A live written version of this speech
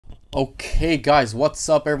Okay guys, what's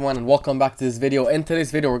up everyone, and welcome back to this video. In today's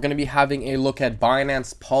video we're going to be having a look at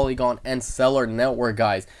Binance, Polygon, and Celer network,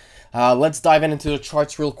 guys. Let's dive into the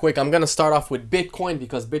charts real quick. I'm going to start off with Bitcoin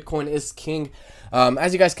because Bitcoin is king.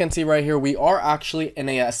 As you guys can see right here, we are actually in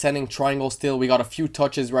a ascending triangle still. We got a few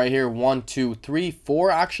touches right here, 1 2 3 4.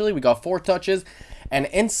 Actually we got 4 touches. And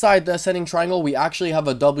inside the ascending triangle, we actually have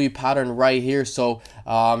a W pattern right here. So,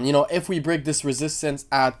 you know, if we break this resistance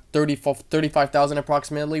at 35,000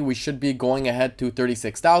 approximately, we should be going ahead to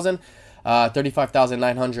 36,000,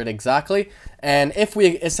 35,900 exactly. And if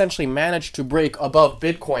we essentially manage to break above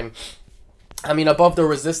Bitcoin, above the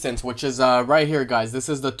resistance, which is right here, guys. This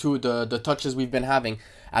is the touches we've been having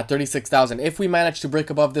at 36,000. If we manage to break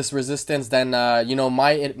above this resistance, then you know,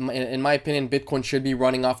 in my opinion, Bitcoin should be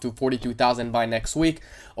running off to 42,000 by next week,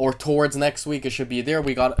 or towards next week. It should be there.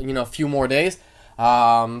 We got, you know, a few more days.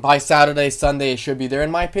 By Saturday, Sunday, it should be there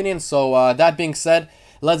in my opinion. So that being said,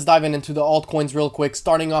 let's dive into the altcoins real quick,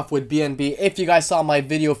 starting off with BNB. If you guys saw my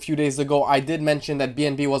video a few days ago, I did mention that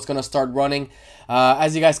BNB was going to start running.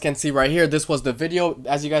 As you guys can see right here, this was the video.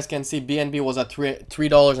 As you guys can see, BNB was at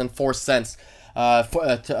 $3.04.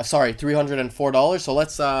 Sorry, $304. So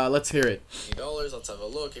let's hear it. $3. Let's have a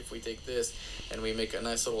look. If we take this and we make a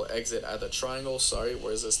nice little exit at the triangle, sorry,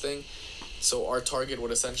 where's this thing? So our target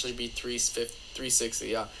would essentially be 360.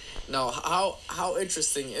 Yeah. Now, how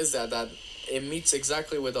interesting is that it meets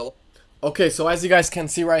exactly with a... Okay, so as you guys can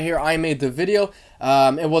see right here, I made the video.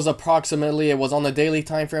 It was on the daily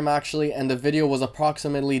time frame actually, and the video was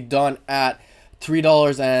approximately done at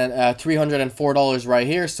 $304 right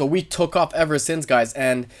here. So we took off ever since, guys,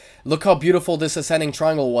 and look how beautiful this ascending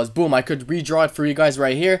triangle was. Boom, I could redraw it for you guys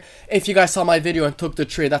right here. If you guys saw my video and took the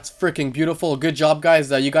trade, that's freaking beautiful. Good job,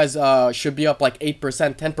 guys. You guys should be up like 8%,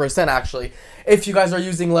 10% actually. If you guys are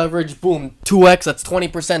using leverage, boom, 2x, that's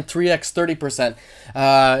 20%, 3x,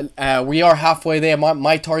 30%. We are halfway there.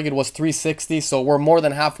 My target was 360, so we're more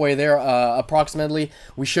than halfway there, approximately.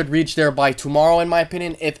 We should reach there by tomorrow, in my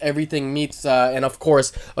opinion, if everything meets, and of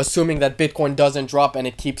course, assuming that Bitcoin doesn't drop and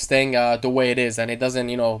it keeps staying the way it is, and it doesn't,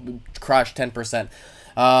 you know, crash 10%.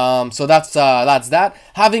 So that's that.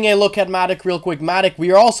 Having a look at MATIC real quick. MATIC,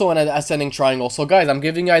 we are also in an ascending triangle. So guys, I'm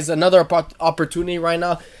giving you guys another opportunity right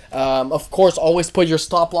now. Of course, always put your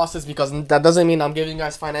stop losses, because that doesn't mean I'm giving you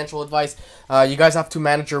guys financial advice. You guys have to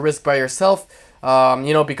manage your risk by yourself.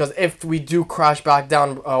 You know, because if we do crash back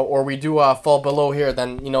down, or we do fall below here,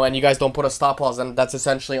 then, you know, and you guys don't put a stop loss, then that's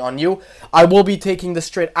essentially on you. I will be taking this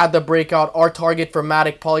trade at the breakout. Our target for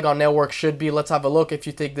MATIC Polygon network should be, let's have a look. If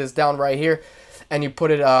you take this down right here and you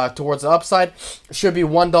put it towards the upside, it should be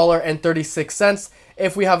 $1.36.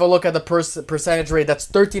 If we have a look at the percentage rate, that's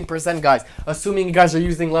 13%, guys. Assuming you guys are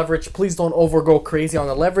using leverage, please don't go crazy on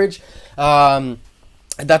the leverage.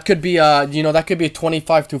 That could be you know, that could be a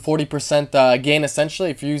 25 to 40% gain essentially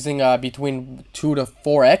if you're using between 2 to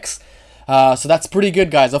 4x. So that's pretty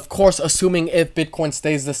good, guys. Of course, assuming if Bitcoin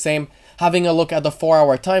stays the same. Having a look at the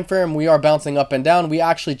 4-hour time frame, we are bouncing up and down. We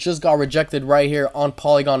actually just got rejected right here on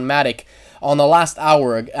Polygon MATIC on the last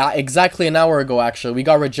hour, exactly an hour ago actually. We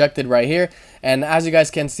got rejected right here, and as you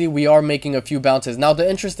guys can see, we are making a few bounces. Now the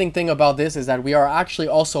interesting thing about this is that we are actually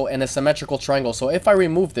also in a symmetrical triangle. So if I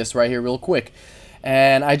remove this right here real quick,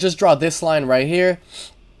 and I just draw this line right here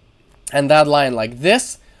and that line like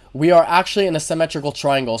this, we are actually in a symmetrical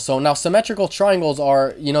triangle. So now symmetrical triangles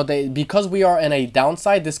are, you know, because we are in a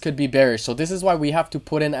downside, this could be bearish. So this is why we have to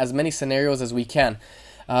put in as many scenarios as we can.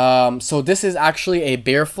 So this is actually a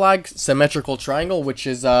bear flag symmetrical triangle, which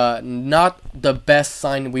is not the best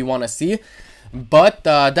sign we want to see. But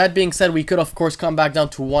that being said, we could of course come back down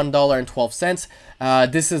to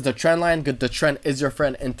 $1.12. This is the trend line. Good, the trend is your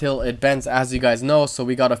friend until it bends, as you guys know. So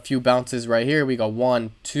we got a few bounces right here. We got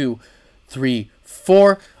 1 2 3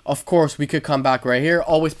 4. Of course, we could come back right here.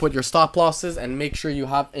 Always put your stop losses and make sure you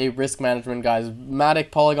have a risk management, guys.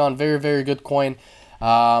 MATIC, Polygon, very, very good coin.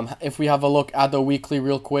 If we have a look at the weekly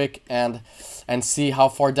real quick and see how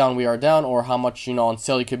far down we are down, or how much, you know, on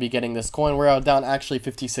sale you could be getting this coin, we're down actually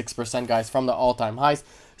 56%, guys, from the all-time highs.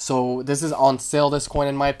 So this is on sale, this coin,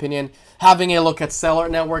 in my opinion. Having a look at Celer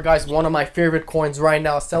network, guys, one of my favorite coins right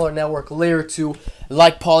now. Celer network, layer 2,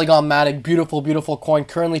 like Polygon MATIC, beautiful, beautiful coin,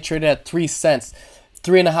 currently traded at 3 cents.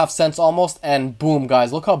 3.5 cents almost, and boom,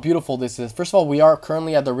 guys, look how beautiful this is. First of all, we are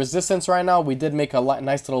currently at the resistance right now. We did make a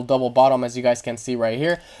nice little double bottom, as you guys can see right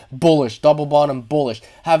here. Bullish, double bottom, bullish.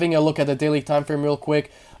 Having a look at the daily time frame real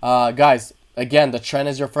quick, guys, again, the trend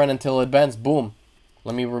is your friend until it bends. Boom.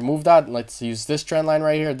 Let me remove that. Let's use this trend line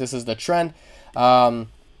right here. This is the trend.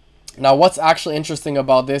 Now what's actually interesting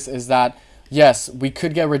about this is that yes, we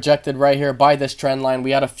could get rejected right here by this trend line.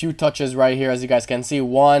 We had a few touches right here, as you guys can see.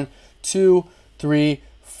 1, 2, 3,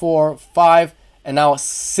 4, 5, and now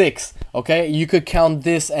 6. Okay, you could count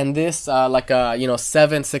this and this like a, you know,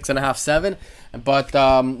 7, 6.5, 7. But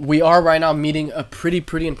we are right now meeting a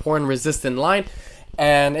pretty important resistant line,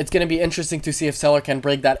 and it's gonna be interesting to see if Celer can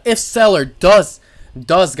break that. If Celer does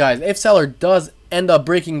guys, if Celer does end up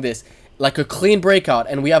breaking this, like a clean breakout,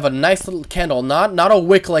 and we have a nice little candle, not a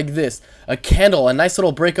wick like this, a candle, a nice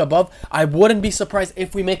little break above, I wouldn't be surprised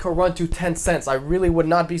if we make a run to 10 cents. I really would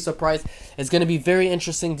not be surprised. It's going to be very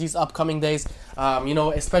interesting these upcoming days, you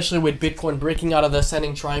know, especially with Bitcoin breaking out of the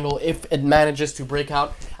ascending triangle. If it manages to break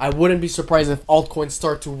out, I wouldn't be surprised if altcoins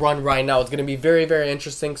start to run right now. It's going to be very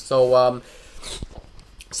interesting. So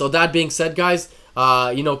so that being said, guys,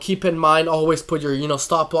 you know, keep in mind, always put your, you know,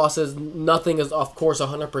 stop losses. Nothing is, of course,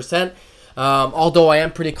 100%. Although I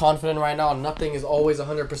am pretty confident right now, nothing is always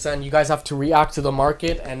 100%. You guys have to react to the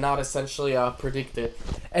market and not essentially predict it.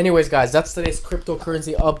 Anyways, guys, that's today's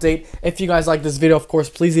cryptocurrency update. If you guys like this video, of course,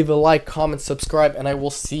 please leave a like, comment, subscribe, and I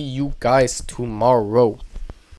will see you guys tomorrow.